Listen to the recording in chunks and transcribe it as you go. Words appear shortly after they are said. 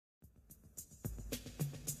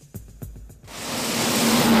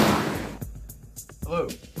Hello,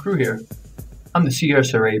 Crew here. I'm the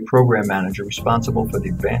CSRA Program Manager responsible for the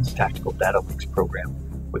Advanced Tactical Data Links program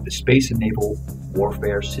with the Space and Naval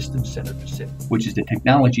Warfare Systems Center Pacific, which is the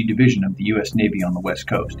technology division of the U.S. Navy on the West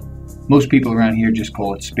Coast. Most people around here just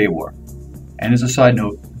call it SPAWAR. And as a side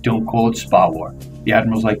note, don't call it SPAWAR. The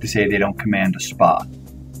admirals like to say they don't command a SPA.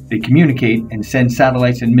 They communicate and send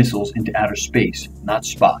satellites and missiles into outer space, not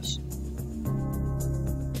Spaace.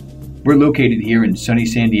 We're located here in sunny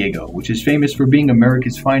San Diego, which is famous for being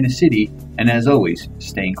America's finest city and, as always,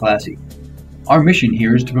 staying classy. Our mission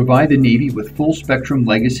here is to provide the Navy with full-spectrum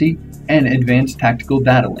legacy and advanced tactical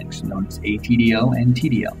data links, known as ATDL and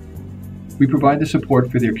TDL. We provide the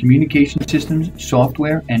support for their communication systems,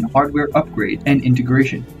 software, and hardware upgrade and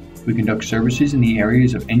integration. We conduct services in the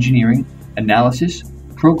areas of engineering, analysis,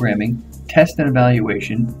 programming, test and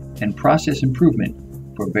evaluation, and process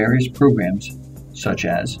improvement for various programs such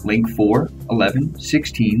as Link 4, 11,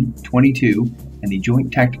 16, 22, and the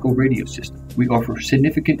Joint Tactical Radio System. We offer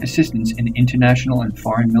significant assistance in international and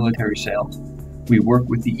foreign military sales. We work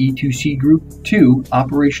with the E2C Group 2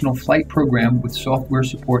 Operational Flight Program with software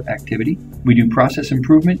support activity. We do process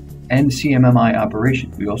improvement and CMMI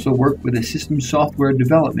operation. We also work with a system software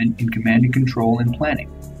development in command and control and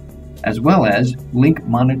planning, as well as link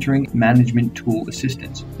monitoring management tool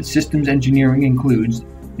assistance. The systems engineering includes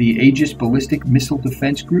the Aegis Ballistic Missile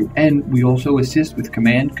Defense Group, and we also assist with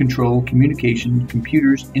command, control, communication,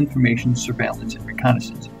 computers, information, surveillance, and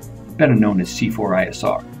reconnaissance, better known as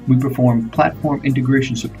C4ISR. We perform platform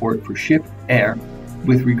integration support for ship, air,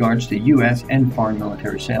 with regards to U.S. and foreign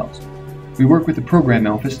military sales. We work with the program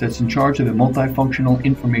office that's in charge of the Multifunctional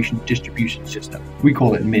Information Distribution System. We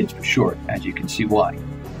call it MIDS for short, as you can see why.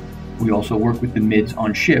 We also work with the MIDS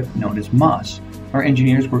on ship, known as MOS. Our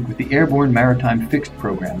engineers work with the Airborne Maritime Fixed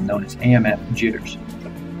Program, known as AMF JTRS.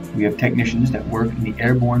 We have technicians that work in the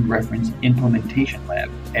Airborne Reference Implementation Lab,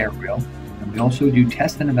 AirReal, and we also do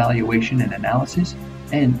test and evaluation and analysis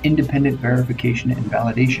and independent verification and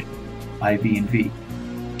validation, IV&V.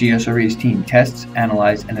 CSRA's team tests,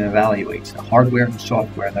 analyzes, and evaluates the hardware and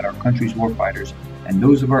software that our country's warfighters and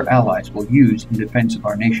those of our allies will use in defense of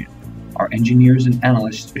our nation. Our engineers and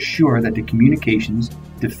analysts assure that the communications,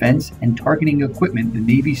 defense, and targeting equipment the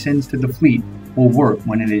Navy sends to the fleet will work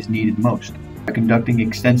when it is needed most. By conducting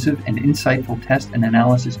extensive and insightful test and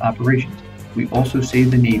analysis operations, we also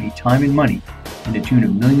save the Navy time and money in the tune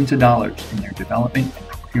of millions of dollars in their development and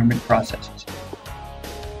procurement processes.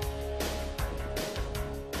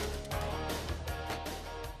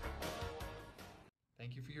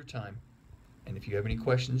 Thank you for your time, and if you have any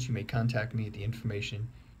questions, you may contact me at the information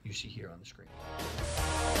you see here on the screen.